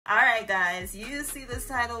Alright guys, you see this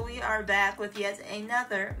title, we are back with yet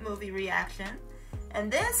another movie reaction.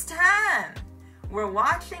 And this time, we're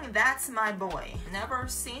watching That's My Boy. Never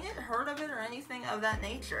seen it, heard of it, or anything of that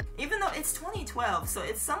nature. Even though it's 2012, so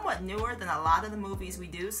it's somewhat newer than a lot of the movies we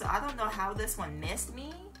do, so I don't know how this one missed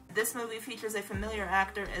me. This movie features a familiar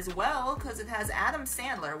actor as well, because it has Adam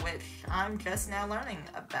Sandler, which I'm just now learning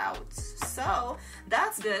about. So,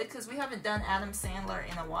 that's good, because we haven't done Adam Sandler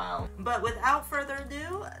in a while. But without further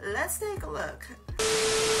ado, let's take a look.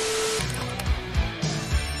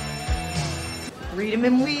 Read 'em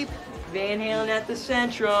and weep. Van Halen at the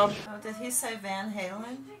Centrum. Oh, did he say Van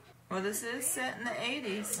Halen? Well, this is set in the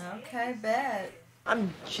 80s. Okay, bet.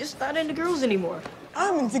 I'm just not into girls anymore.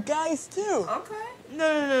 I'm into guys too. Okay.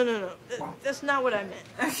 No. That's not what I meant.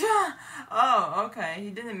 Oh, okay. He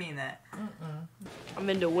didn't mean that. I'm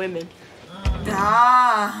into women.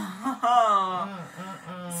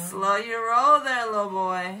 Slow your roll there, little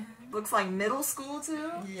boy. Looks like middle school,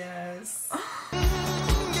 too? Yes.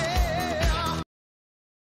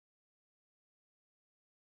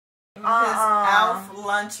 His Alf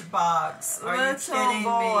lunchbox. Are you kidding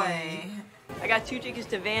me? I got 2 tickets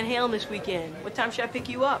to Van Halen this weekend. What time should I pick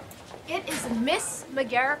you up? It is Miss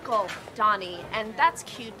McGarrigle, Donnie, and that's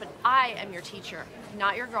cute, but I am your teacher,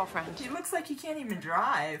 not your girlfriend. He looks like he can't even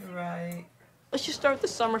drive. Right. Let's just start the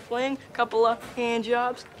summer fling. Couple of hand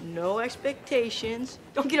jobs, no expectations.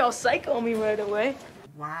 Don't get all psycho on me right away.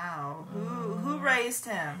 Wow. Who raised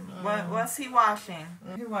him? What's he watching?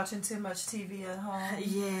 You're watching too much TV at home.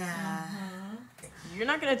 Yeah. You're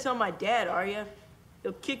not gonna tell my dad, are you?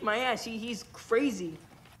 He'll kick my ass. He's crazy.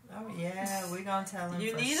 Oh yeah, we're gonna tell him.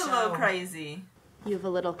 You for need sure. a little crazy. You have a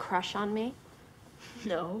little crush on me?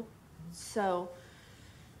 No. So,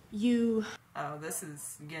 you... Oh, this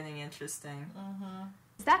is getting interesting.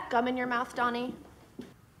 Is that gum in your mouth, Donnie?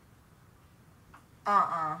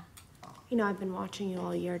 You know, I've been watching you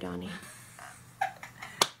all year, Donnie.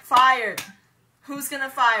 Fired. Who's gonna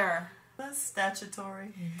fire? That's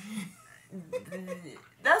statutory.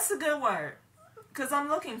 That's a good word. Because I'm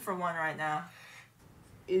looking for one right now.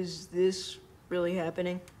 Is this really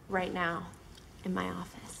happening? Right now, in my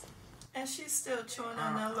office. And she's still chewing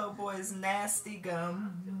on that little boy's nasty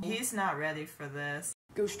gum. He's not ready for this.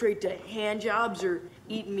 Go straight to hand jobs or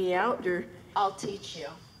eating me out or... I'll teach you.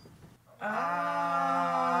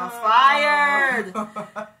 Fired!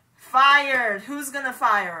 Fired! Who's gonna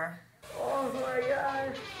fire her? Oh my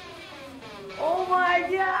god! Oh my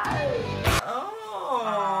god!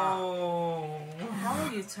 Oh! How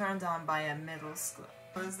are you turned on by a middle school?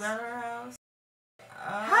 Was that her house?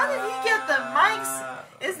 How did he get the mics?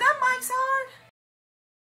 Is that Mike's hard?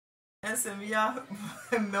 And some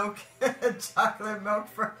milk, chocolate milk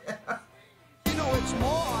for him. You know it's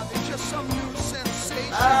more than just some new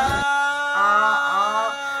sensation.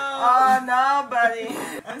 Oh no, buddy.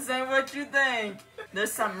 This ain't what you think.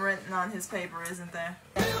 There's something written on his paper, isn't there?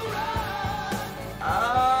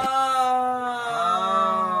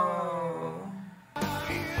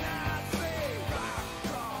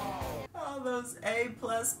 Those A++++.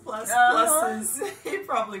 He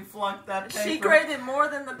probably flunked that paper. She graded more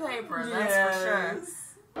than the paper, that's for sure.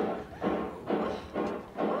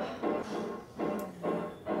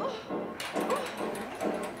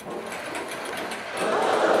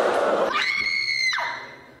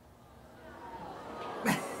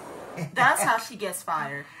 That's how she gets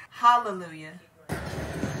fired. Hallelujah.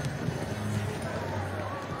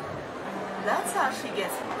 That's how she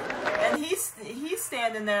gets fired. And he's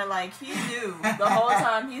standing there like he knew the whole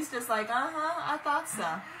time. He's just like, I thought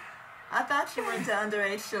so. I thought you were into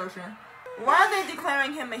underage children. Why are they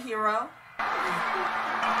declaring him a hero?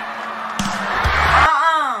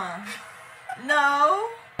 No.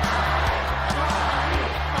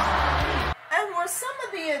 And were some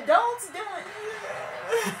of the adults doing...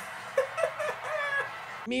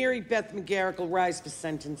 Mary Beth McGarrigle rise for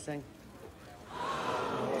sentencing.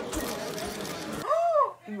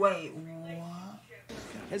 Wait, what?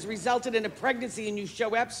 Has resulted in a pregnancy and you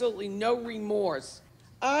show absolutely no remorse.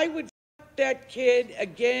 I would that kid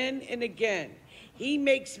again and again. He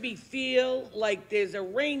makes me feel like there's a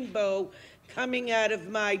rainbow coming out of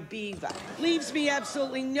my beaver. Leaves me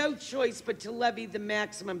absolutely no choice but to levy the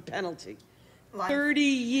maximum penalty. 30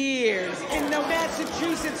 years in the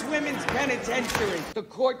Massachusetts Women's Penitentiary. The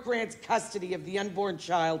court grants custody of the unborn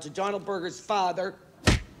child to Donald Berger's father.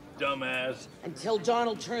 Dumbass. Until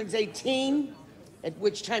Donald turns 18, at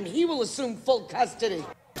which time he will assume full custody.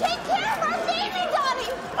 Take care of our baby,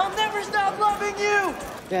 Donnie! I'll never stop loving you!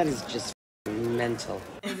 That is just mental.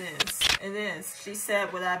 It is. It is. She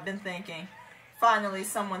said what I've been thinking. Finally,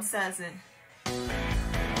 someone says it.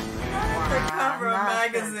 Wow. the cover of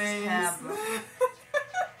not the magazines. tablet.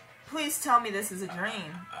 Please tell me this is a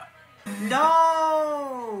dream.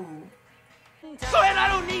 No! So I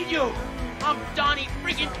don't need you. I'm Donnie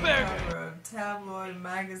freaking Berg. Cover of tabloid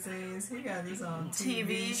magazines. He got his own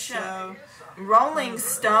TV show. Rolling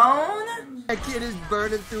Stone? That kid is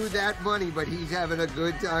burning through that money, but he's having a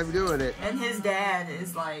good time doing it. And his dad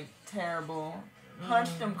is like terrible.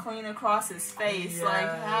 Punched him clean across his face. Yes.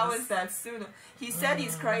 Like, how is that suitable? He said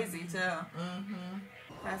he's crazy too.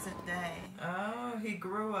 Present day. Oh, he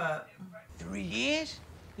grew up. 3 years?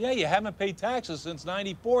 Yeah, you haven't paid taxes since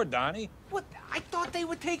 '94, Donnie. What? I thought they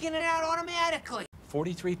were taking it out automatically.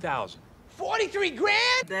 43,000. 43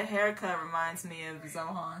 grand? The haircut reminds me of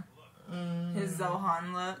Zohan. His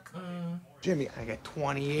Zohan look. Jimmy, I got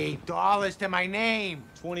 $28 to my name.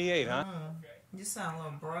 28, huh? You sound a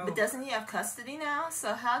little broke. But doesn't he have custody now?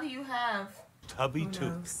 So how do you have... Tubby Who too.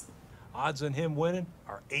 knows? Odds on him winning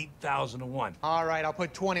are 8,000 to 1. All right, I'll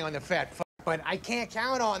put 20 on the fat but I can't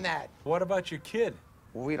count on that. What about your kid?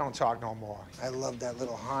 Well, we don't talk no more. I love that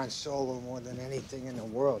little Han Solo more than anything in the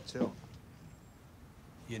world, too.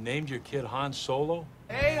 You named your kid Han Solo?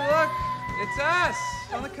 Hey, look! It's us!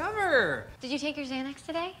 On the cover! Did you take your Xanax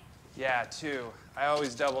today? Yeah, 2. I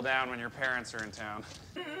always double down when your parents are in town.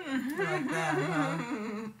 Like that, huh?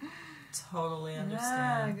 Totally Yeah,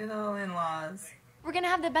 understand. good old in-laws. We're gonna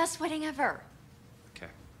have the best wedding ever.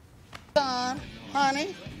 Okay. Don,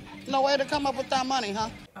 honey, no way to come up with that money, huh?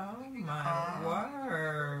 Oh my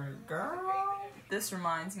word, girl. This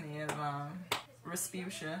reminds me of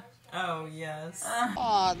Rasputia. Oh yes.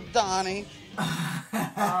 Aw, Donnie.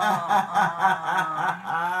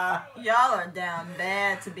 Y'all are down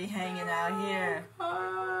bad to be hanging out here.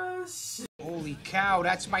 Oh shit. Holy cow,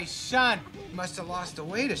 that's my son. He must have lost the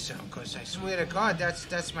weight or something, because I swear to God,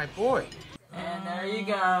 that's my boy. And there you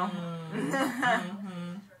go.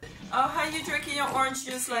 Oh, how you drinking your orange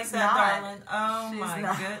juice like She's that, not. darling? Oh She's my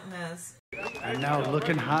not. goodness. And now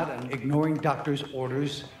looking hot and ignoring doctor's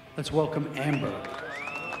orders, let's welcome Amber.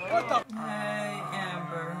 Hey,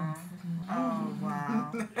 Amber. Oh,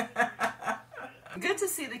 wow. Good to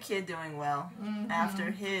see the kid doing well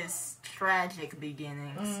after his tragic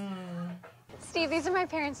beginnings. Steve, these are my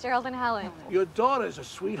parents, Gerald and Helen. Your daughter's a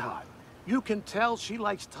sweetheart. You can tell she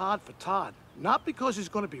likes Todd for Todd, not because he's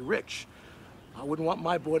going to be rich. I wouldn't want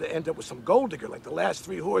my boy to end up with some gold digger like the last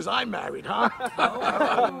 3 whores I married, huh?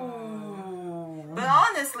 But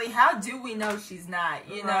honestly, how do we know she's not?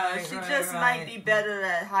 You know, Right, she right, just right. might be better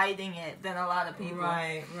at hiding it than a lot of people.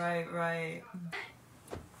 Right.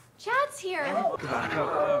 Chad's here. Is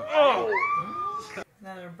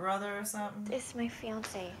that her brother or something? This is my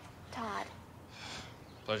fiance, Todd.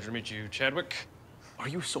 Pleasure to meet you, Chadwick. Are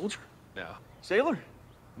you a soldier? No. Sailor?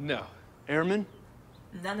 No. Airman?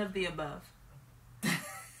 None of the above.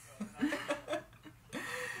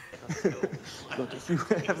 Look, if you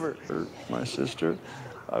ever hurt my sister,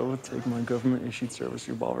 I will take my government-issued service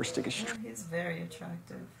revolver, stick it straight. He's very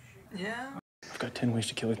attractive. Yeah. I've got 10 ways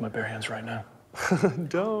to kill with my bare hands right now.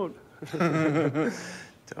 Don't.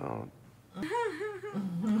 Don't.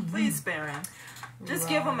 Please spare him. Just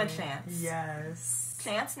give him a chance. Yes.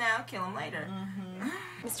 Chance now, kill him later.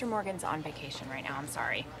 Mr. Morgan's on vacation right now, I'm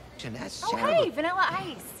sorry. And that's Oh, hey, Vanilla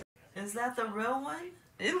Ice. Is that the real one?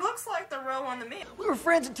 It looks like the real one to me. We were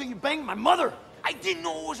friends until you banged my mother. I didn't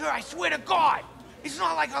know it was her, I swear to God. It's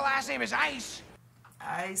not like her last name is Ice.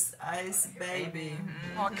 Ice, baby.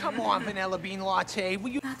 Oh, come on, Vanilla Bean Latte. Will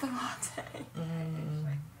you... Not the latte.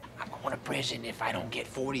 I'm going to prison if I don't get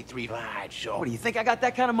 43 lives, so... What, do you think I got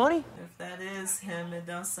that kind of money? If that is him, it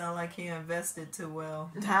don't sound like he invested too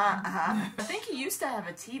well. I think he used to have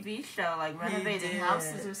a TV show, like renovating did.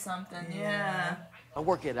 houses or something. Yeah. I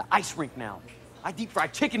work at an ice rink now. I deep fry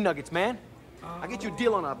chicken nuggets, man. I get you a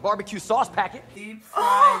deal on a barbecue sauce packet. Deep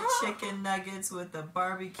fried chicken nuggets with the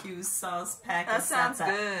barbecue sauce packet. That sounds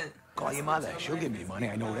good. Call your mother. She'll give me money,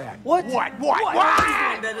 I know that. What? What? He's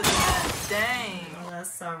doing better than that. Dang. Well,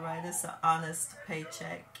 that's all right. It's an honest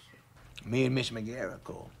paycheck. Me and Miss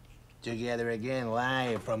McGarrigle together again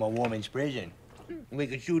live from a woman's prison. We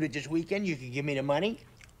could shoot it this weekend. You could give me the money.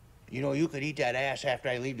 You know, you could eat that ass after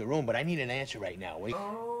I leave the room, but I need an answer right now. Wait.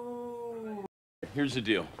 Oh. Here's the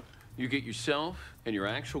deal. You get yourself and your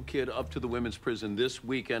actual kid up to the women's prison this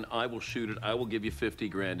weekend. I will shoot it. I will give you 50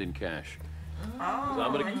 grand in cash.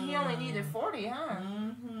 Oh, and he only needed 40, huh?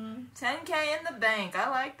 10K in the bank. I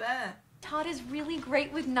like that. Todd is really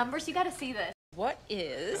great with numbers. You gotta see this. What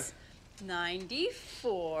is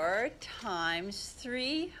 94 times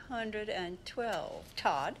 312?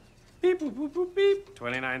 Todd? Beep, boop, boop, boop, beep.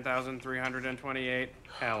 29,328.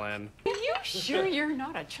 Helen. Are you sure you're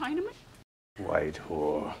not a Chinaman? White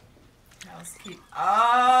whore. Housekeep.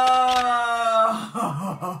 Oh.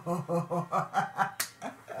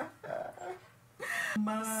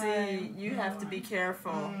 See, you have to be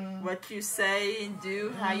careful what you say and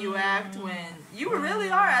do, how you act when you really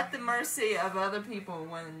are at the mercy of other people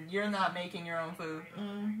when you're not making your own food.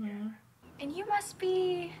 And you must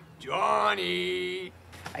be... Johnny!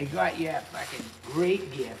 I got you a fucking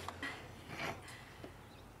great gift.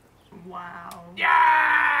 Wow.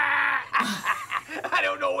 Yeah! I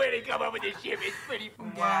don't know where they come up with this shit. It's pretty...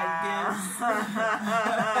 Wow.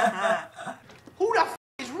 Who the f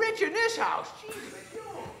is rich in this house?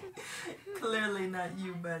 Clearly not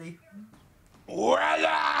you, buddy. Voila!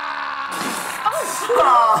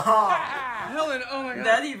 Oh. Helen, oh my God.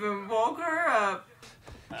 That even woke her up.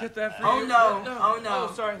 Get that for Oh you. no, oh no.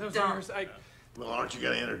 Oh, sorry, that was yours. Well, aren't you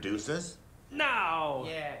going to introduce us? No.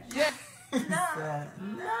 Yeah.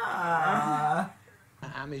 Nah.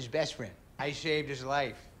 I'm his best friend. I saved his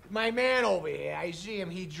life. My man over here, I see him,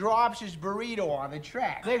 he drops his burrito on the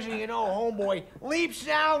track. Next thing you know, homeboy leaps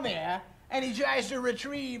down there and he tries to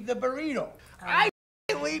retrieve the burrito. I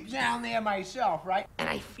leap down there myself, right? And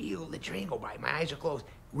I feel the train go by. My eyes are closed.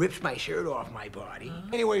 Rips my shirt off my body.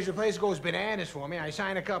 Anyways, the place goes bananas for me. I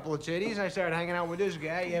sign a couple of titties. I started hanging out with this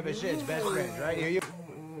guy ever since. Best friends, right? Here you.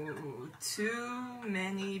 Ooh, too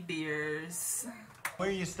many beers. Where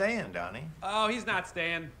are you staying, Donnie? Oh, he's not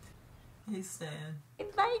staying. He's staying.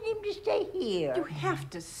 Invite him to stay here. You have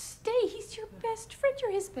to stay. He's your best friend.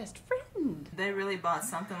 You're his best friend. They really bought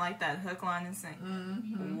something like that, hook, line, and sinker.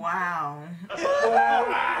 Wow.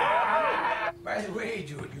 By the way,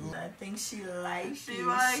 Juju. I think she likes She you.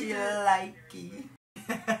 liked She it. like you.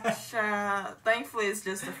 Thankfully, it's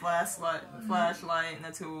just a flashlight and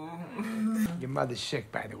a tool. Your mother's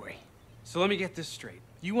sick, by the way. So let me get this straight.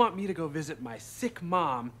 You want me to go visit my sick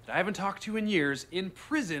mom that I haven't talked to in years in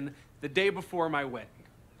prison the day before my wedding?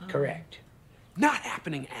 Correct. Not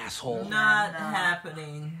happening, asshole. Not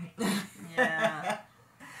happening. Yeah.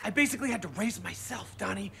 I basically had to raise myself,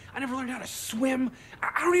 Donnie. I never learned how to swim.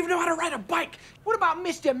 I don't even know how to ride a bike. What about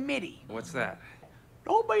Mr. Mitty? What's that?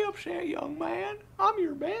 Don't be upset, young man. I'm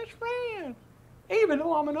your best friend. Even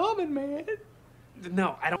though I'm an oven man.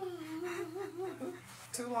 No, I don't.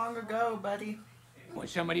 Too long ago, buddy. When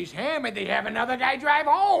somebody's hammered, they have another guy drive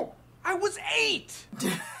home. I was 8.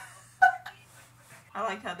 I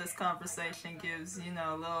like how this conversation gives, you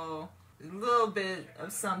know, a little bit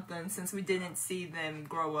of something since we didn't see them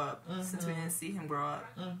grow up. Since we didn't see him grow up.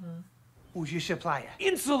 Who's your supplier?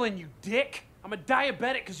 Insulin, you dick! I'm a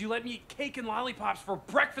diabetic because you let me eat cake and lollipops for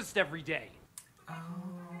breakfast every day. Oh.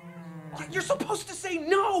 You're supposed to say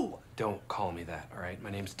no! Don't call me that, all right? My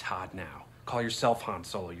name's Todd now. Call yourself Han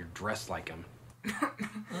Solo. You're dressed like him.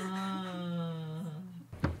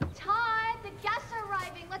 Todd, the guests are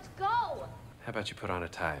arriving. Let's go. How about you put on a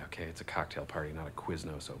tie, okay? It's a cocktail party, not a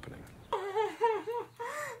Quiznos opening.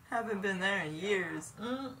 Haven't been there in years.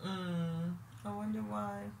 I wonder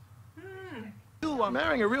why. You are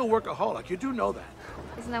marrying a real workaholic. You do know that.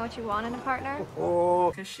 Isn't that what you want in a partner?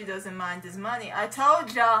 Because she doesn't mind his money. I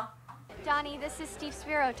told ya. Donnie, this is Steve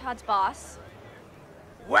Spiro, Todd's boss.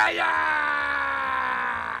 What's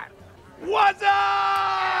up?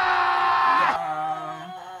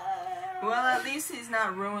 Well, at least he's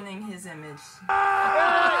not ruining his image. What's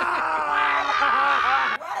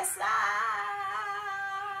up?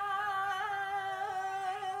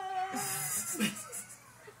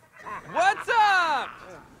 What's up?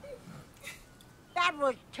 That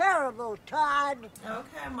was terrible, Todd.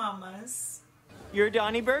 Okay, mamas. You're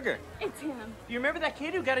Donnie Berger. It's him. You remember that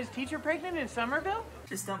kid who got his teacher pregnant in Somerville?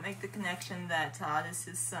 Just don't make the connection that Todd is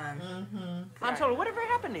his son. Han Solo, whatever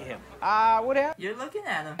happened to him? What happened? You're looking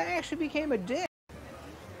at him. I actually became a dick.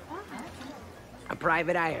 A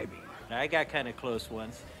private eye, I mean. I got kind of close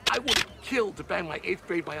once. I would have killed to bang my 8th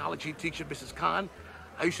grade biology teacher, Mrs. Khan.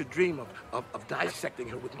 I used to dream of dissecting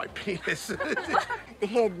her with my penis. The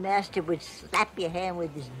headmaster would slap your hand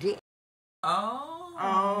with his dick.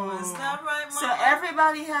 Oh, is that right, Mom? So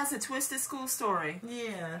everybody has a twisted school story.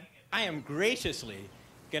 Yeah. I am graciously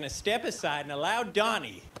gonna step aside and allow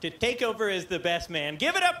Donnie to take over as the best man.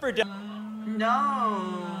 Give it up for Donnie.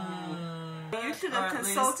 No. You should have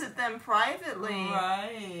consulted them privately.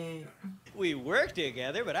 Right. We work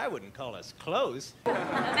together, but I wouldn't call us close.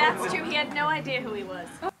 That's true. He had no idea who he was.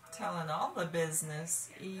 Telling all the business.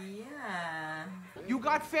 Yeah. You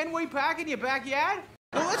got Fenway Park in your backyard?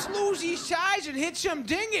 Well, let's lose these ties and hit some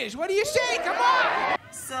dingers. What do you say? Come on!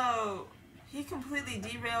 So, he completely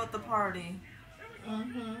derailed the party.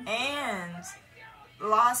 And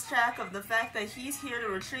lost track of the fact that he's here to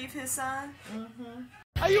retrieve his son.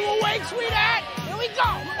 Are you awake, sweetheart? Here we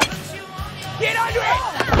go! Get under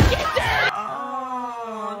it! Get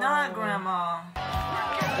Oh, not Grandma.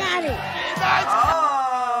 Daddy.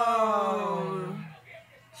 Oh.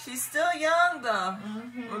 She's still young, though.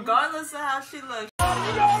 Regardless of how she looks.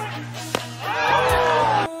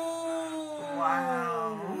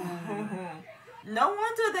 Wow. No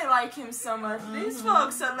wonder they like him so much. These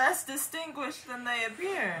folks are less distinguished than they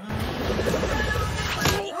appear.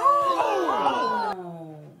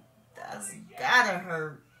 Oh, that's gotta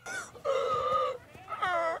hurt.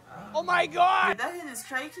 Oh my God! Did that hit his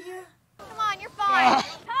trachea? Come on, you're fine.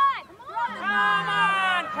 Todd, Come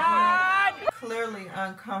on, Todd! Clearly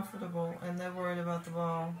uncomfortable, and they're worried about the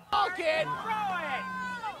ball. Okay, throw it!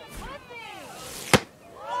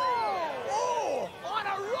 Oh, on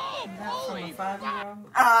a rope! That's from a 5-year-old.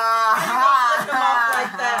 Flick him off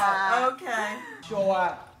like that. Okay.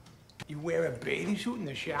 So, you wear a bathing suit in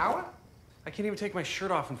the shower? I can't even take my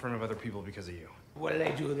shirt off in front of other people because of you. What did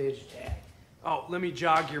I do this day? Oh, let me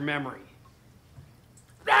jog your memory.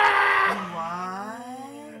 What?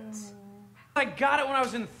 I got it when I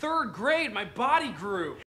was in 3rd grade. My body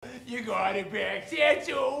grew. You got a big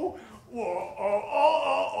tattoo. Whoa,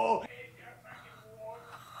 oh.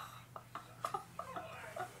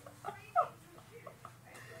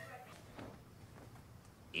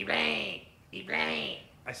 Evelyn.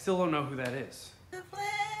 I still don't know who that is. The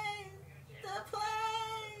plane.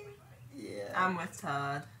 Yeah. I'm with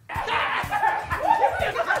Todd.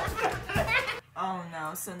 Oh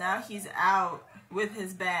no, so now he's out with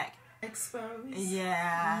his back exposed.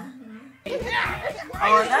 Yeah. Oh,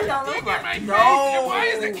 that don't look like. No. Why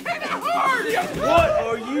is the kid hard? What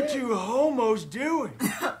are you two homos doing?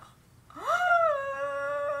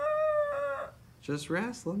 Just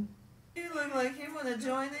wrestling. You look like you want to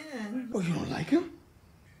join in. Oh, you don't like him?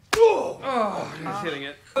 Oh, he's hitting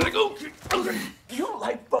it. You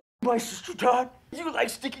like my sister, Todd? You like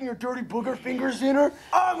sticking your dirty booger fingers in her?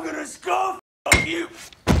 I'm gonna scuff you.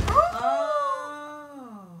 Oh.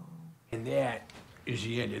 And that is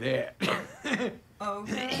the end of that.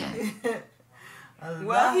 Okay.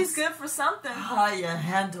 Well, he's good for something. How you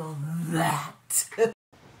handle that?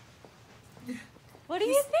 what do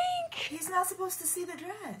you think? He's not supposed to see the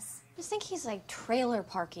dress. I just think he's like trailer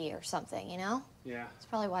parky or something, you know? Yeah. That's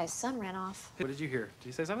probably why his son ran off. What did you hear? Did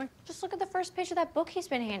you say something? Just look at the first page of that book he's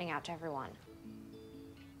been handing out to everyone.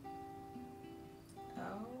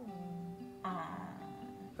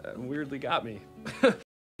 That weirdly got me.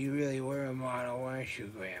 You really were a model, weren't you,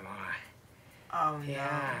 Grandma? Oh no.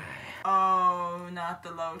 Yeah. Oh, not the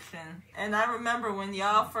lotion. And I remember when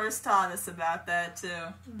y'all first taught us about that too.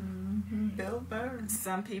 Mm-hmm. Bill Burns.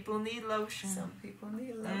 Some people need lotion. Some people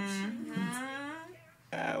need lotion.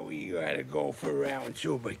 We gotta go for round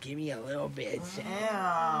 2, but give me a little bit.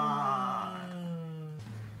 Yeah.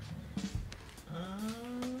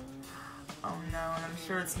 Oh no, and I'm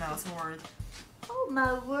sure it smells horrid. Oh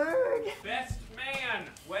my word. Best man!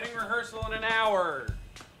 Wedding rehearsal in an hour.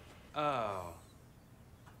 Oh.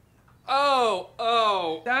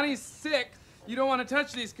 Donnie's sick. You don't want to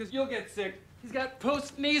touch these because you'll get sick. He's got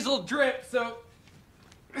post-nasal drip, so...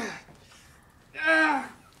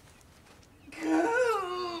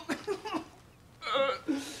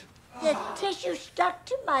 The tissue stuck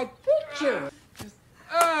to my picture.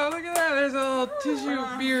 Oh, look at that. There's a little tissue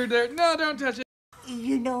beard there. No, don't touch it.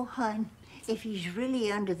 You know, hon, if he's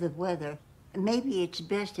really under the weather, maybe it's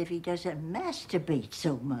best if he doesn't masturbate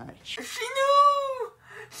so much. She knew!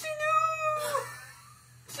 She knew!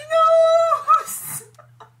 She knows!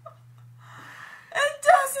 And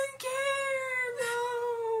doesn't care,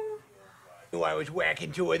 no! I was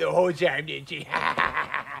whacking to her the whole time, didn't she?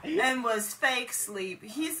 And was fake sleep.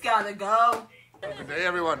 He's gotta go. Good day,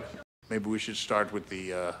 everyone. Maybe we should start with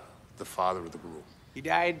the father of the group. He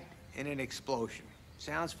died in an explosion.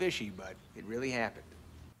 Sounds fishy, but it really happened.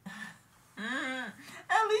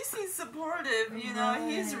 At least he's supportive, you know.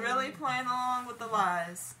 He's really playing along with the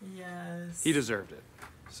lies. Yes. He deserved it,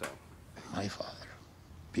 so. My father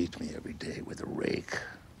beat me every day with a rake.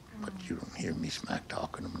 But you don't hear me smack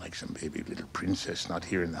talking him like some baby little princess not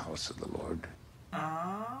here in the house of the Lord.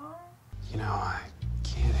 Oh. You know, I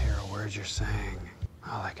can't hear a word you're saying.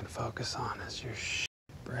 All I can focus on is your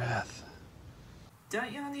breath.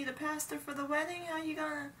 Don't y'all need a pastor for the wedding? How you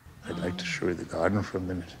gonna... I'd like to show you the garden for a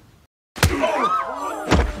minute.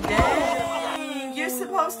 Dang, you're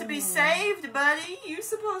supposed to be saved, buddy. You're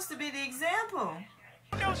supposed to be the example.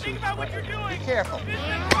 No, think about what you're doing. Be careful.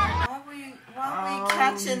 Why are we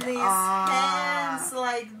catching these hands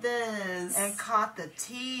like this? And caught the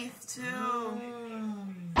teeth, too.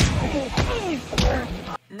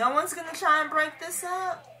 No one's gonna try and break this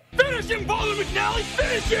up? Finish him, Father McNally!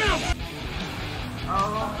 Finish him!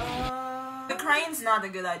 Oh. The crane's not a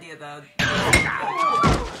good idea, though.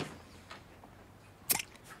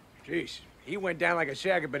 Jeez, he went down like a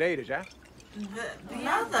sack of potatoes, huh?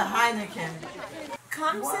 Now the Heineken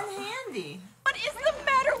comes in handy. What is the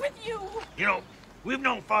matter with you? You know, we've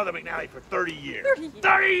known Father McNally for 30 years.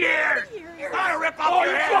 30 years! I'll rip off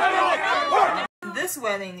your head! This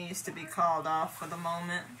wedding needs to be called off for the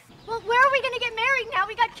moment. Well, where are we gonna get married now?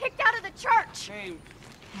 We got kicked out of the church.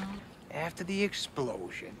 After the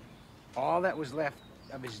explosion, all that was left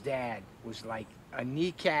of his dad was like a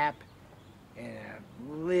kneecap and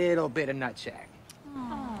a little bit of nutsack.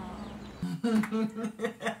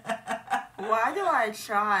 Why do I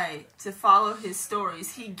try to follow his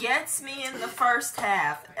stories? He gets me in the first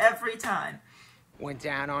half every time. Went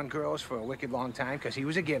down on girls for a wicked long time because he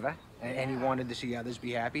was a giver and he wanted to see others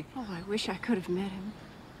be happy. Oh, I wish I could have met him.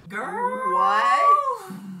 Girl.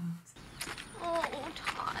 What? Oh,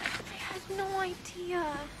 Todd, I had no idea.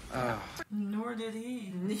 Nor did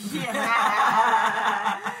he.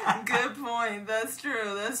 Yeah. Good point. That's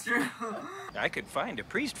true. That's true. I could find a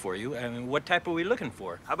priest for you. I mean, what type are we looking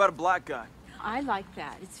for? How about a black guy? I like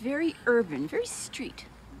that. It's very urban, very street.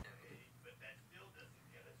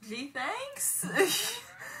 Gee, thanks.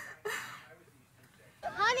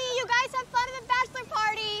 Honey, you guys have fun at the bachelor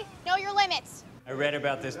party. Know your limits. I read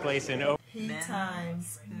about this place in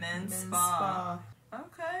Times Men's spa.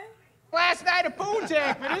 Okay. Last night a pool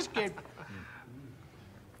tag for this kid.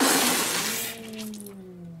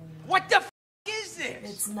 What the f is this?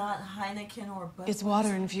 It's not Heineken or Budweiser. It's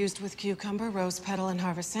water infused with cucumber, rose petal, and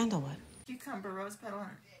harvest sandalwood. Cucumber, rose petal.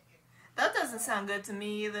 That doesn't sound good to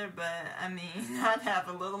me either, but I mean, I'd have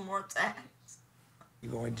a little more tact. You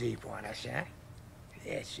going deep on us, huh?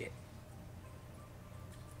 That's it.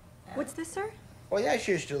 What's this, sir? Well, that's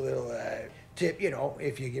just a little tip, you know,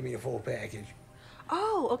 if you give me a full package.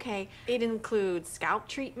 Oh, okay. It includes scalp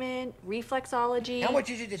treatment, reflexology. How much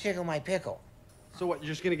is it to tickle my pickle? So what, you're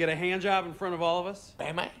just gonna get a hand job in front of all of us?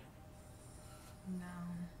 Am I? No.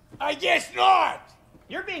 I guess not!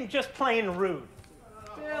 You're being just plain rude.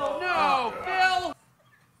 Phil, no! Phil!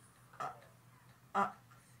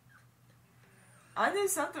 I knew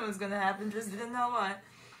something was gonna happen, just didn't know what.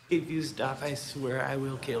 If you stop, I swear I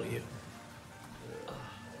will kill you.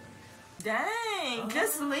 Dang,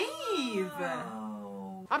 just leave.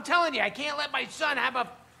 I'm telling you, I can't let my son of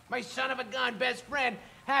a gun best friend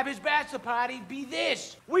have his bachelor party be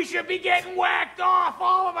this. We should be getting whacked off,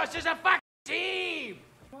 all of us as a fucking team.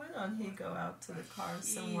 Why don't he go out to the car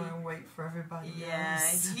somewhere and wait for everybody Yeah,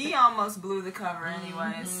 else? he almost blew the cover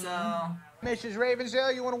anyway, so. Mrs.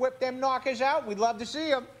 Ravensdale, you want to whip them knockers out? We'd love to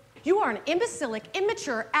see them. You are an imbecilic,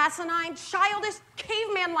 immature, asinine, childish,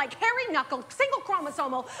 caveman-like, hairy-knuckled,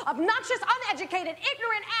 single-chromosomal, obnoxious, uneducated,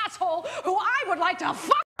 ignorant asshole who I would like to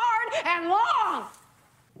fuck hard and long!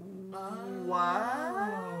 What?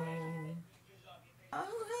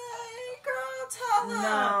 Oh, hey, girl, tell her.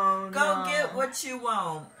 No, Go get what you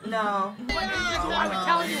want. No. I was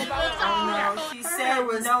telling you about No, she said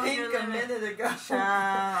was no, pink you're a minute ago.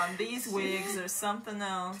 These wigs are something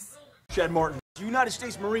else. Shed Martin, United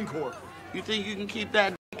States Marine Corps. You think you can keep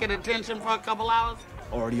that dick at attention for a couple hours?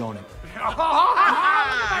 Already on it.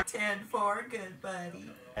 10-4, good buddy.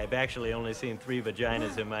 I've actually only seen 3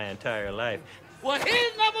 vaginas in my entire life. Well,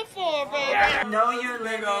 here's number 4, baby. Know your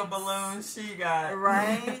Big old balloon she got.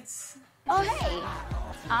 Right? Oh, hey.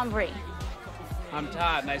 I'm Bree. I'm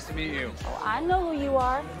Todd. Nice to meet you. Oh, I know who you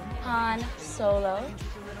are. Han Solo.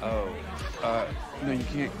 Oh, no, you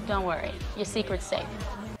can't. Don't worry. Your secret's safe.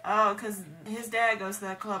 Oh, because his dad goes to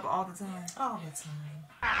that club all the time. All the time.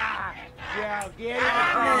 Yeah, get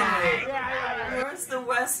it. Where's the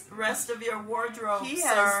rest of your wardrobe, He sir?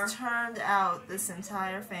 has turned out this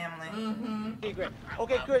entire family.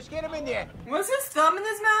 Okay, Chris, get him in there. Was his thumb in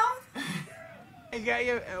his mouth? I got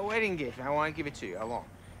you a wedding gift. I want to give it to you. Along.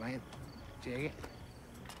 Man, take it.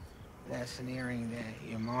 That's an earring that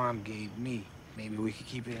your mom gave me. Maybe we could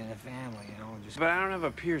keep it in the family, you know, just... But I don't have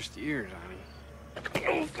a pierced ear, Donnie.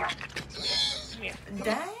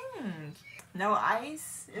 Dang. No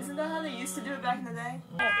ice? Isn't that how they used to do it back in the day?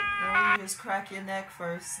 Well, you just crack your neck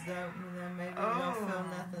first. Then maybe you don't feel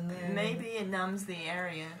nothing there. Maybe it numbs the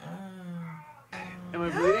area. Am I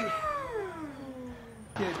bleeding?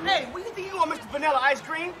 Hey, what do you think you want, Mr. Vanilla Ice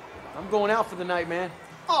Cream? I'm going out for the night, man.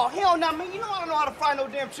 Oh, hell no, man. You know I don't know how to fry no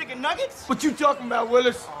damn chicken nuggets. What you talking about,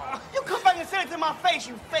 Willis? You come back and say it to my face,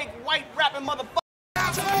 you fake white rapping motherfucker.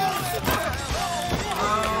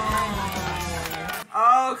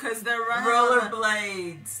 Oh, because they're running roller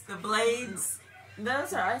blades. The blades.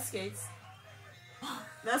 Those are ice skates.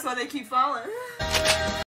 That's why they keep falling.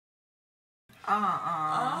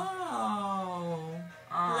 Oh.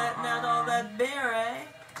 Letting out all that beer, eh?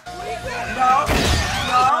 No.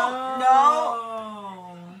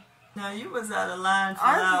 No, you was out of line for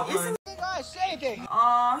that one.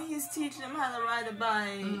 Oh, he's teaching him how to ride a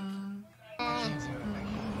bike.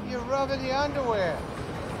 You're rubbing the underwear.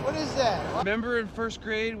 What is that? Remember in first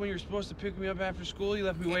grade when you were supposed to pick me up after school? You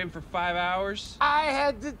left me waiting for 5 hours? I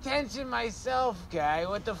had detention myself, guy.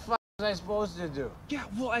 What the fuck was I supposed to do? Yeah,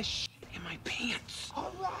 well, I shit in my pants.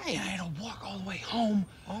 All right. And I had to walk all the way home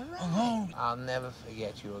alone. I'll never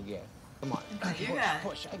forget you again. Come on. You got it.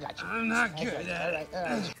 Push. I got you. I'm not good at it. All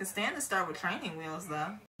right. Could stand to start with training wheels,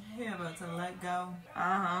 though. He about to let go.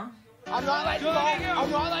 Uh-huh. I'm not letting go. I'm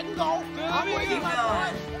not letting go. I'm with you, my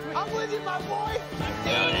boy. I'm with you, my boy. I'm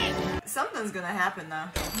doing it. Something's gonna happen, though.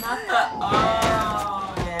 Not the...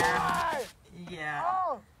 Oh. Yeah.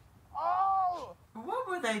 Oh. What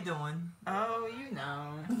were they doing? Oh, you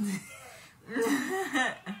know.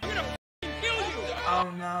 Oh,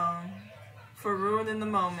 no. For ruining the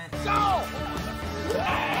moment. Go!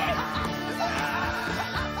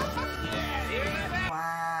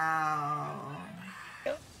 Wow.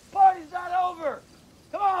 Party's not over.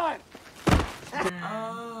 Come on.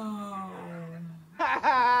 Oh.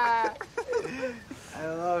 I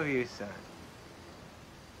love you, son.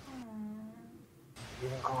 You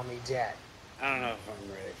can call me Dad. I don't know if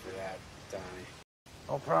I'm ready for that, Donnie.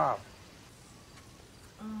 No problem.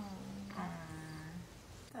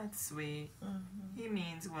 That's sweet. He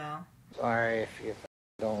means well. Sorry if you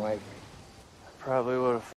don't like me. I probably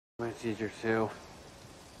would have my teacher too.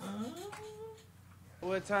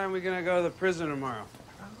 What time are we gonna go to the prison tomorrow?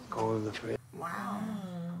 Go to the prison. Wow.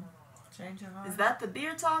 Change your heart. Is that the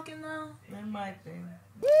beer talking, though? It might be.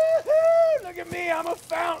 Woohoo! Look at me, I'm a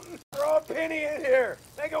fountain. Throw a penny in here.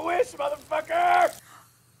 Make a wish, motherfucker!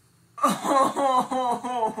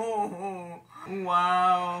 Oh,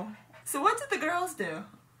 wow. So what did the girls do?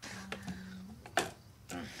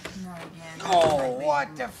 Not again. Oh,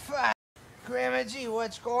 what the fuck? Grandma G,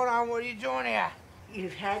 what's going on? What are you doing here?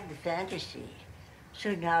 You've had the fantasy,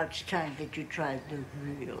 so now it's time that you try the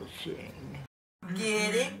real thing.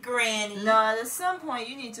 Get it, Granny. No, at some point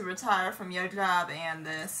you need to retire from your job and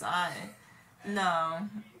this. No.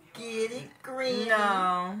 Get it, Granny.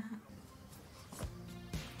 No.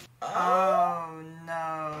 Oh,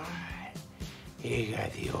 no. You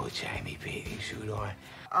got the old-timey bathing suit on.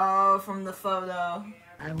 Oh, from the photo.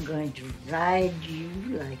 I'm going to ride you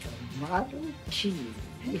like a Model T.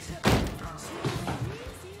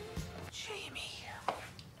 Jamie,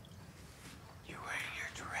 you're wearing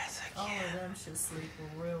your dress All again. of them should sleep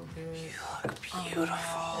real good. You look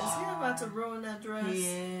beautiful. Is he about to ruin that dress? He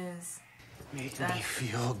is. Make me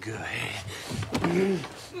feel good.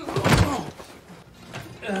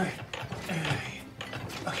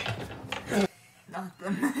 Not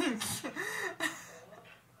the mannequin.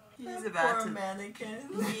 He's about Poor to. mannequin.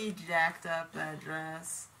 He jacked up that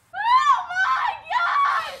dress. Oh my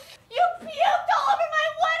God! You puked all over my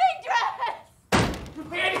wedding dress!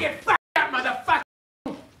 Prepare to get fucked up, motherfucker!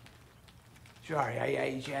 Sorry,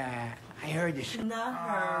 I heard this. Not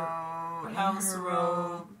her house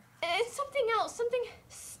robe. It's something else, something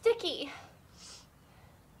sticky.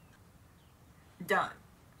 Done.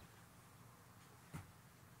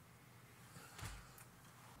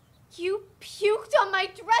 You puked on my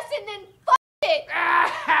dress and then fucked it!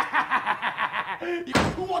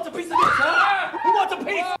 Who wants a piece of this, huh? Who wants a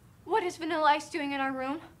piece? What is Vanilla Ice doing in our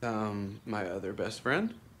room? My other best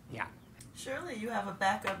friend? Yeah. Surely you have a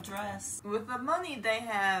backup dress. With the money they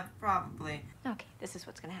have, probably. Okay, this is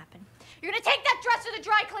what's gonna happen. You're gonna take that dress to the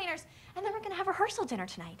dry cleaners, and then we're gonna have rehearsal dinner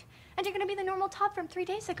tonight. And you're gonna be the normal Todd from 3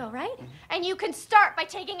 days ago, right? And you can start by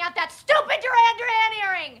taking out that stupid Duran Duran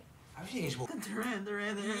earring!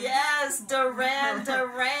 Duran. Yes, Duran.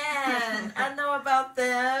 I know about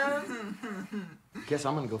them. Guess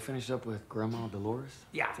I'm gonna go finish up with Grandma Dolores.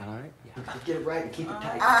 Yeah. Is that all right? Yeah. Let's get it right and keep it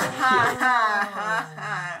tight.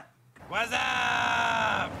 What's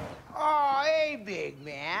up? Oh, hey, big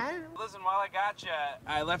man. Listen, while I got you,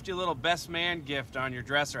 I left you a little best man gift on your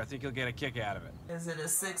dresser. I think you'll get a kick out of it. Is it a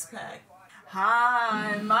 6-pack?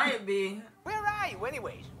 Hi, it might be. Where are you,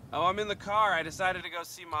 anyways? Oh, I'm in the car. I decided to go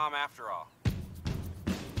see Mom after all.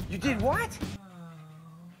 You did what?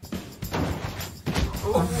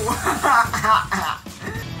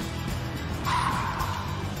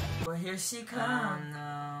 Well, here she comes. Oh,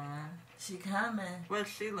 no. She coming.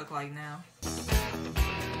 What's she look like now?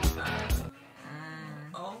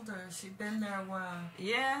 Older. She been there a while.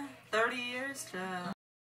 Yeah, 30 years, child.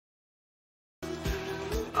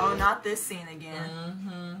 Oh, not this scene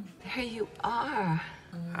again. There you are.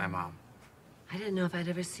 Hi, Mom. I didn't know if I'd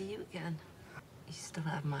ever see you again. You still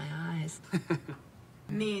have my eyes.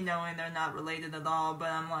 Me knowing they're not related at all, but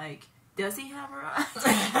I'm like, does he have her eyes?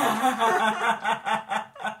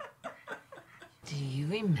 Do you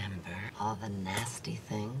remember all the nasty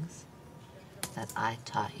things that I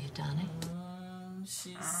taught you, Donnie?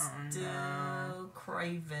 She's still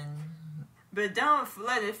craving. But don't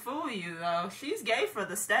let it fool you, though. She's gay for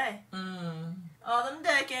the stay. All them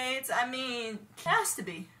decades, I mean, has to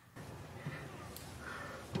be.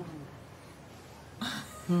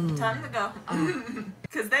 Time to go.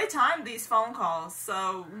 Because they timed these phone calls,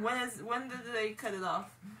 so when did they cut it off?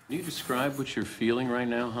 Can you describe what you're feeling right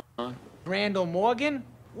now, huh? Randall Morgan?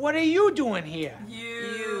 What are you doing here?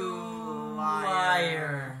 You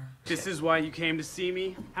liar. This is why you came to see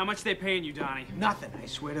me? How much they paying you, Donnie? Nothing, I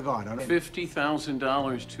swear to God.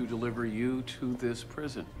 $50,000 to deliver you to this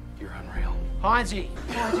prison. You're unreal. Hansi!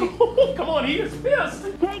 Come on, he is pissed!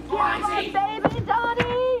 Take care of my baby,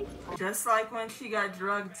 Donnie! Just like when she got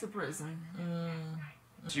drugged to prison.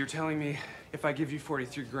 So you're telling me if I give you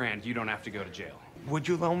 43 grand, you don't have to go to jail? Would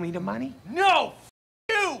you loan me the money? No!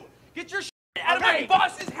 You! Get your out of my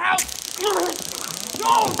boss's house!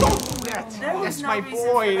 No! Don't do that! That's no my reason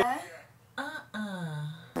boy. for that.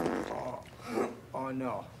 Oh,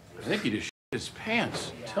 no. I think he just shit his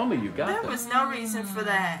pants. Tell me you got There that. was no reason for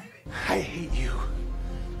that. I hate you,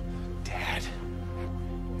 Dad.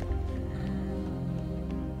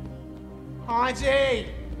 Hansi!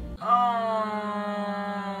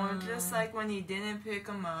 Oh, just like when he didn't pick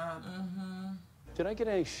him up. Did I get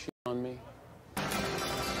any shit on me?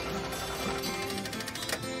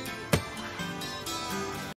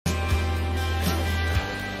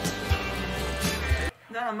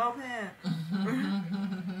 Not a moped.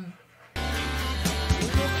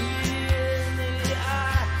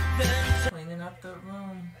 Cleaning up the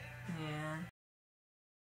room. Yeah.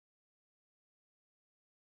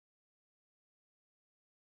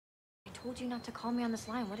 I told you not to call me on this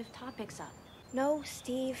line. What if Todd picks up? No,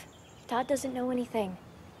 Steve. Todd doesn't know anything.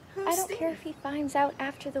 I don't care if he finds out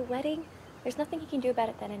after the wedding. There's nothing he can do about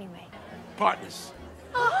it then anyway. Partners.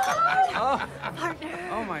 Partner.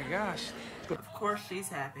 Oh my gosh. Of course she's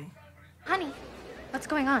happy. Honey, what's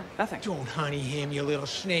going on? Nothing. Don't honey him, you little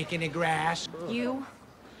snake in the grass. You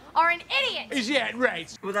are an idiot! Is that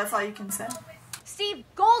right? Well, that's all you can say. Steve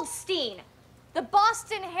Goldstein, the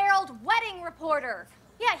Boston Herald wedding reporter.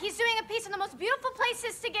 Yeah, he's doing a piece on the most beautiful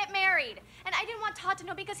places to get married. And I didn't want Todd to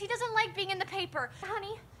know because he doesn't like being in the paper.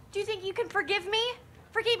 Honey, do you think you can forgive me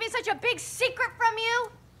for keeping such a big secret from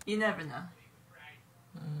you? You never know.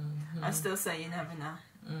 I still say you never know.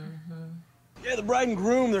 Yeah, the bride and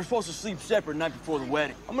groom, they're supposed to sleep separate night before the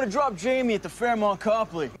wedding. I'm gonna drop Jamie at the Fairmont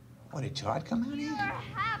Copley. What, did Todd come out here? You're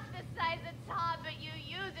half the size of Todd, but you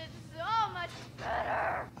use it so much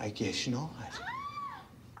better. I guess not.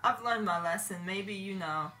 I've learned my lesson. Maybe you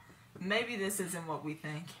know. Maybe this isn't what we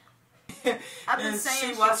think. I've been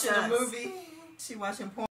saying she watch watching a us. movie. She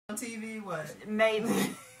watching porn on TV. What?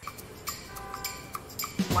 Maybe.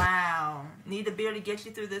 Wow. Need a beer to get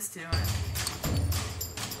you through this too.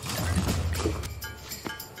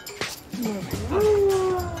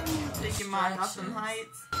 Take your mind off them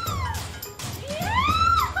heights.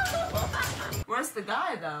 Where's the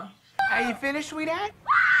guy though? Are you finished, sweetheart?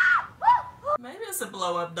 Maybe it's a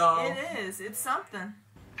blow-up doll. It is. It's something.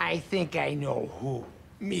 I think I know who.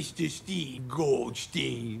 Mr. Steve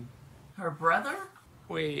Goldstein. Her brother?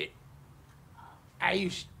 Wait. Are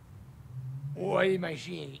you... What am I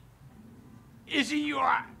saying? Is he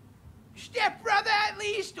your stepbrother at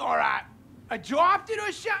least, or adopted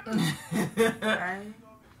or something?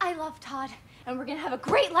 I love Todd, and we're gonna have a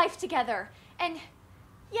great life together. And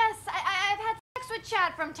yes, I've had sex with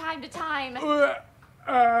Chad from time to time.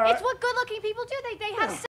 It's what good-looking people do. They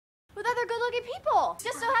have sex with other good-looking people.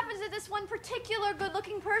 Just so happens that this one particular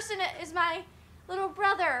good-looking person is my little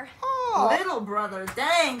brother. Oh, little brother.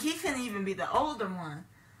 Dang, he couldn't even be the older one.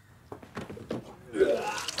 Ew.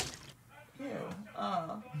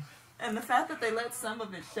 Oh. And the fact that they let some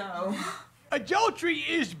of it show. Adultery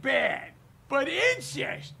is bad, but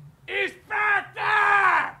incest is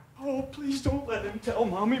better! Oh, please don't let him tell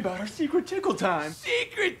Mommy about our secret tickle time.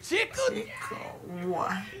 Secret tickle?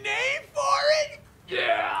 What? Name for it?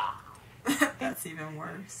 Yeah! That's even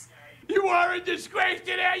worse. You are a disgrace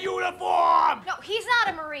to that uniform! No, he's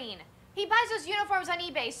not a Marine. He buys those uniforms on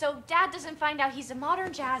eBay so Dad doesn't find out he's a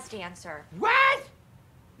modern jazz dancer. What?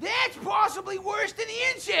 That's possibly worse than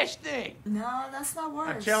the incest thing! No, that's not worse.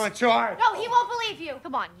 I'm telling Todd. No, he won't believe you.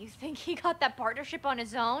 Come on, you think he got that partnership on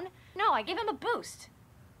his own? No, I give him a boost.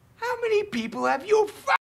 How many people have you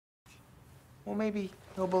f***ed? Well, maybe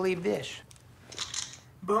he'll believe this.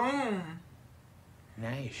 Boom.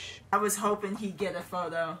 Nice. I was hoping he'd get a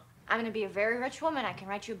photo. I'm gonna be a very rich woman. I can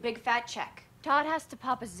write you a big fat check. Todd has to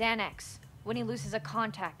pop a Xanax when he loses a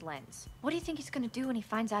contact lens. What do you think he's gonna do when he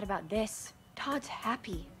finds out about this? Todd's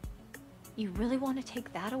happy. You really want to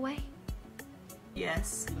take that away?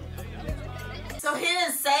 Yes. So he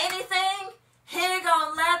didn't say anything? He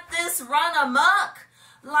gonna let this run amok?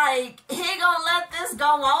 Like, he gonna let this go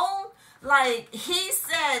on? Like, he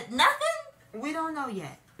said nothing? We don't know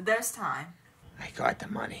yet. There's time. I got the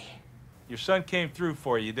money. Your son came through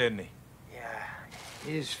for you, didn't he? Yeah.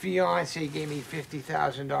 His fiance gave me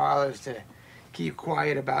 $50,000 to keep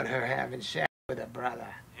quiet about her having sex with a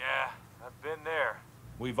brother. Yeah, I've been there.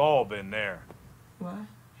 We've all been there. What?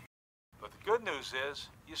 But the good news is,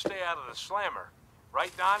 you stay out of the slammer.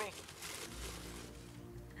 Right, Donnie?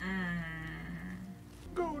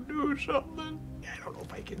 Go do something. I don't know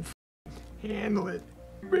if I can handle it.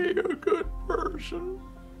 Being a good person.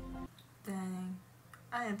 Dang.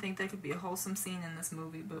 I didn't think there could be a wholesome scene in this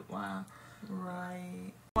movie, but wow.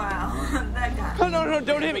 Right. Wow. That got Oh, no,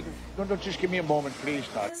 don't hit me. Don't just give me a moment, please,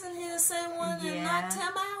 Todd. Isn't he the same one that knocked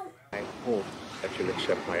him out? I hope that you'll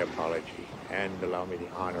accept my apology and allow me the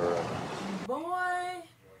honor of... Boy,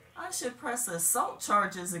 I should press assault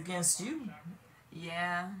charges against you.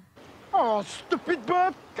 Yeah. Oh, stupid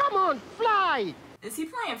bird. Come on, fly. Is he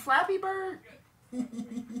playing Flappy Bird? You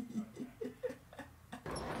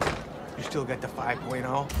still got the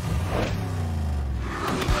 5.0?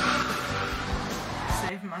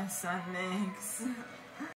 Save my son, Miggs.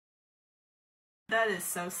 That is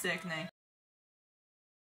so sickening.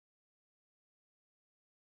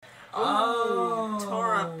 Oh,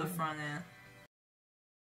 tore up the front end.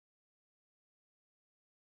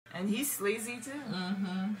 And he's sleazy too.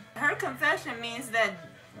 Her confession means that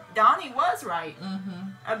Donnie was right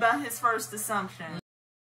about his first assumption.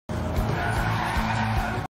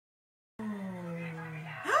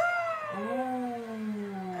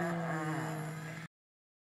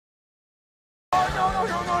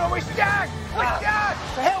 No, we're stuck! We're stuck!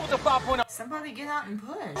 The hell with the 5.0! Somebody get out and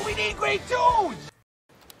push. We need great tunes!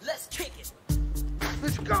 Let's kick it.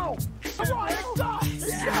 Let's go! Come on, let's go!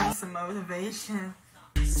 Yeah, some motivation.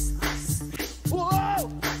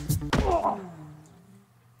 Whoa! Oh.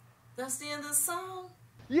 That's the end of the song?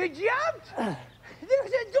 You jumped?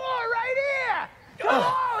 There's a door right here!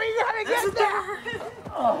 Oh, you gotta get there!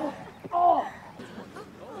 Oh.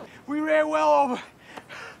 We ran well over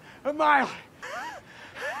a mile.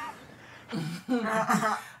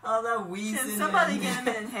 Oh, that wheezing. Can somebody get him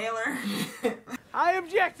an inhaler? I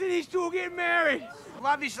object to these two getting married.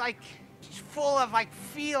 Love is like, it's full of like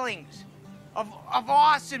feelings of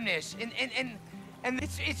awesomeness, and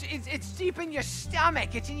it's deep in your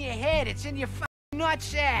stomach, it's in your head, it's in your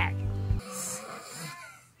nutsack.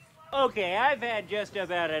 Okay, I've had just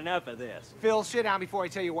about enough of this. Phil, sit down before I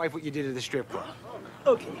tell your wife what you did at the strip club.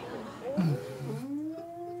 Okay.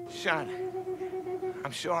 Son,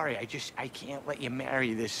 I'm sorry, I can't let you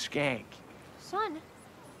marry this skank. Son?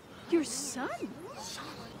 Your son?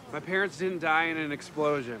 My parents didn't die in an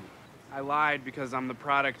explosion. I lied because I'm the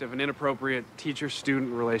product of an inappropriate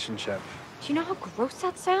teacher-student relationship. Do you know how gross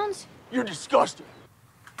that sounds? You're disgusting.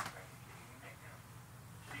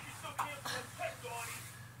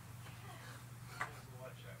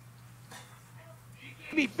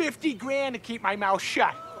 Give me 50 grand to keep my mouth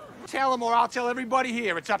shut. Tell him or I'll tell everybody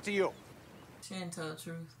here. It's up to you. She didn't tell the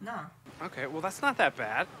truth. No. Okay, well, that's not that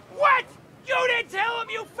bad. What? You didn't tell him,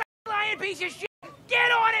 you fat lying piece of shit!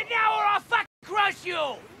 Get on it now or I'll fucking crush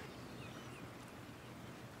you!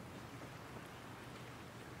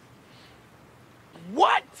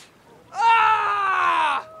 What?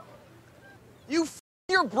 Ah! You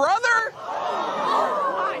your brother?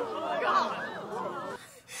 Oh my God.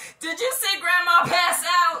 Did you see Grandma pass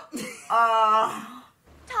out?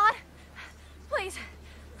 Todd, please.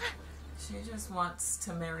 She just wants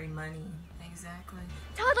to marry money. Exactly.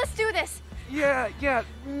 Todd, let's do this. Yeah,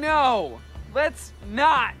 no. Let's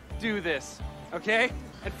not do this, okay?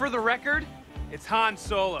 And for the record, it's Han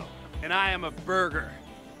Solo, and I am a burger,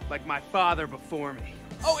 like my father before me.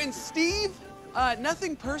 Oh, and Steve?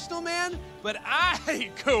 Nothing personal, man, but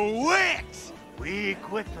I quit! We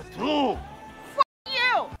quit the two.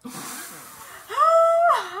 You! Them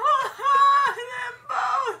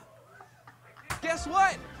both. Guess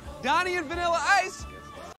what? Donnie and Vanilla Ice,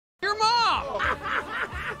 your mom!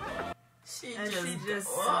 She And just, she just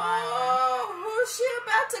who's she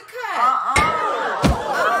about to cut?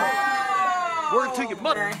 Oh. Word to your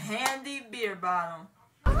mother. A handy beer bottle.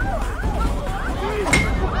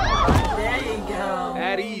 There you go.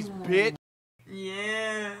 At ease, bitch.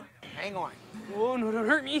 Yeah. Hang on. Oh, no, don't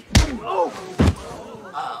hurt me. Oh.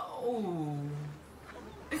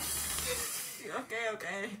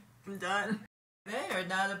 Okay. Done. They are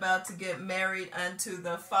not about to get married unto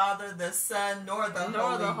the Father, the Son, nor the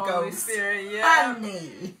Holy Ghost. Spirit. Yeah.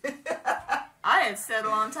 Honey. I had said a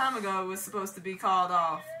long time ago it was supposed to be called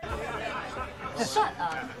off. Shut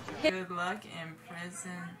up. Good luck in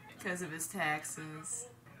prison because of his taxes.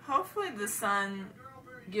 Hopefully the son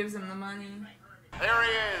gives him the money. There he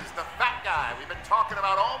is, the fat guy we've been talking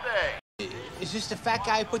about all day. Is this the fat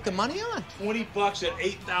guy who put the money on? $20 at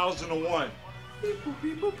 8,000 to 1.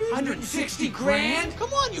 160 grand?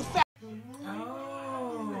 Come on, you fat.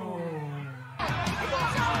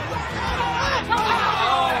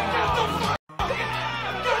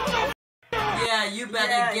 Yeah, you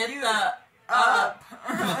better get the up.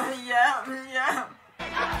 Yeah.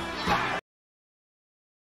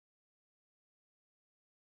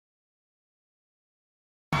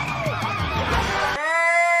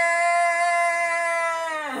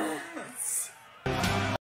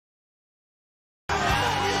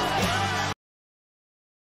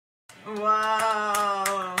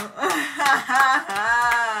 Wow.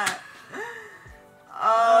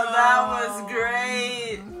 Oh, that was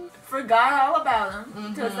great. Forgot all about him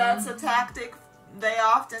because that's a tactic they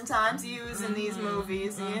oftentimes use in these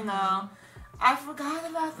movies, you know. I forgot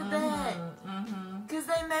about the bed because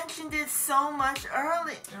they mentioned it so much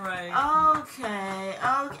early. Right. Okay.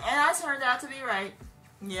 And I turned out to be right.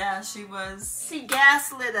 Yeah, she was. She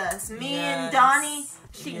gaslit us. Me and Donnie,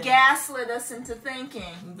 she gaslit us into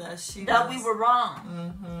thinking that we were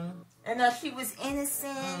wrong. And that she was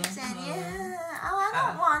innocent and I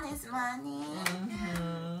don't want his money.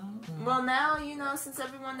 Well, now, you know, since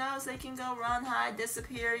everyone knows they can go run, hide,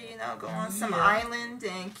 disappear, you know, go on some island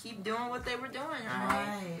and keep doing what they were doing,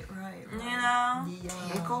 right? Right. You know?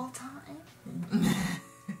 Pickle time.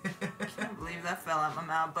 Can't believe that fell out my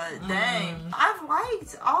mouth, but dang. I've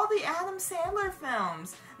liked all the Adam Sandler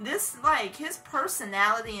films. This, like, his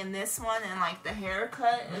personality in this one and, like, the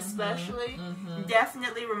haircut especially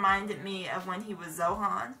definitely reminded me of when he was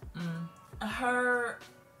Zohan. Her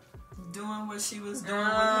doing what she was doing with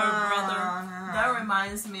her brother, that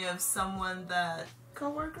reminds me of someone that...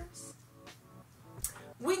 Co-workers?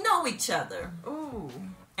 We know each other. Ooh.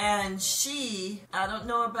 And she, I don't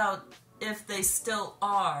know about if they still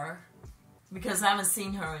are, because I haven't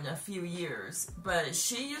seen her in a few years, but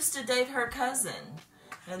she used to date her cousin.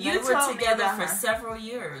 And they were together for several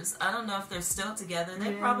years. I don't know if they're still together.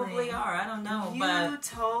 They probably are. I don't know. You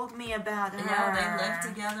told me about her. Yeah, they live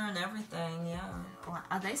together and everything. Yeah. Well,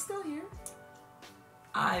 are they still here?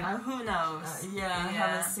 Who knows? I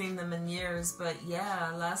haven't seen them in years, but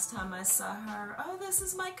yeah, last time I saw her, oh, this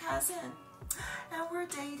is my cousin, and we're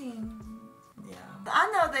dating. Yeah.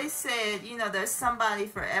 I know they said, you know, there's somebody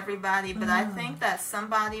for everybody, but I think that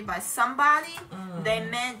somebody, by somebody, they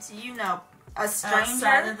meant, you know, a stranger.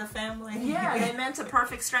 Outside of the family. Yeah, they meant a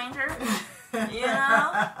perfect stranger, you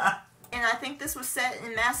know? And I think this was set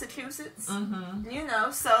in Massachusetts, you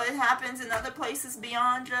know, so it happens in other places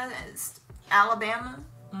beyond just Alabama,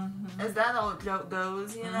 as that old joke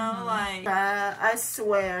goes, you know? Like, I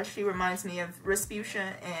swear she reminds me of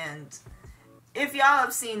Rasputia, and if y'all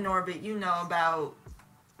have seen Norbit, you know about...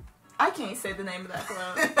 I can't say the name of that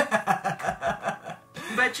club.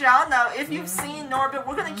 But y'all know, if you've seen Norbit,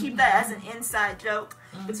 we're going to keep that as an inside joke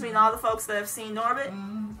between all the folks that have seen Norbit.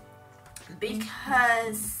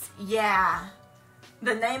 Because, yeah,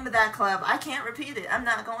 the name of that club, I can't repeat it. I'm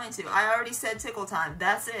not going to. I already said tickle time.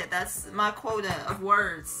 That's it. That's my quota of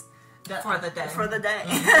words. For the day. For the day.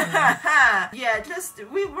 Yeah,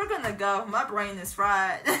 we're gonna go. My brain is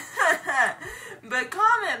fried. But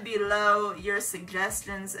comment below your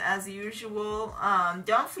suggestions as usual.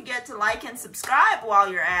 Don't forget to like and subscribe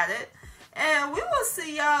while you're at it. And we will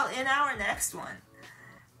see y'all in our next one.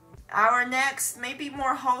 Our next, maybe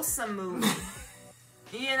more wholesome movie.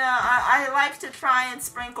 You know, I like to try and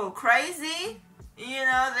sprinkle crazy. You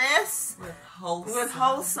know, this with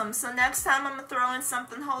wholesome. So next time I'm gonna throw in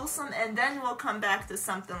something wholesome, and then we'll come back to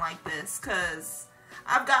something like this, cause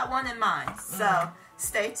I've got one in mind. So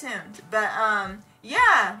stay tuned. But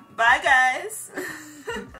yeah, bye guys.